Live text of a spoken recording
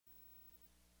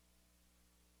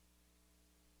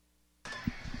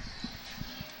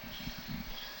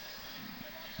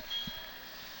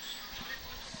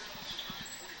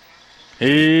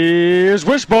Here's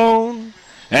Wishbone.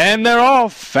 And they're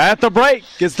off at the break.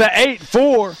 It's the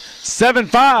 8-4, 7-5,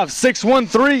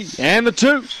 6-1-3, and the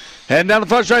 2. Heading down the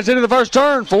front stretch into the first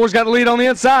turn. 4's got the lead on the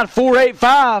inside.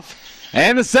 4-8-5,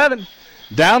 and the 7.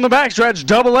 Down the backstretch,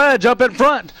 double edge up in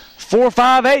front.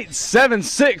 4-5-8,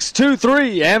 7-6,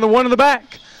 2-3, and the 1 in the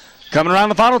back. Coming around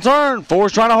the final turn.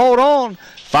 4's trying to hold on.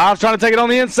 5's trying to take it on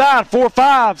the inside.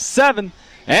 4-5, 7,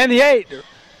 and the 8.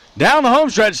 Down the home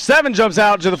stretch, 7 jumps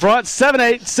out to the front.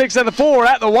 7-8, 6, and the 4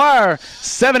 at the wire.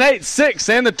 7-8, 6,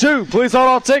 and the 2. Please hold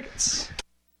all tickets.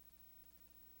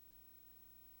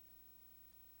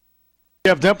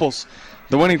 Jeff Dimples.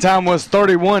 The winning time was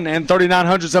 31 and 39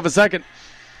 hundredths of a second.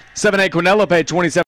 7-8 Quinella paid 27.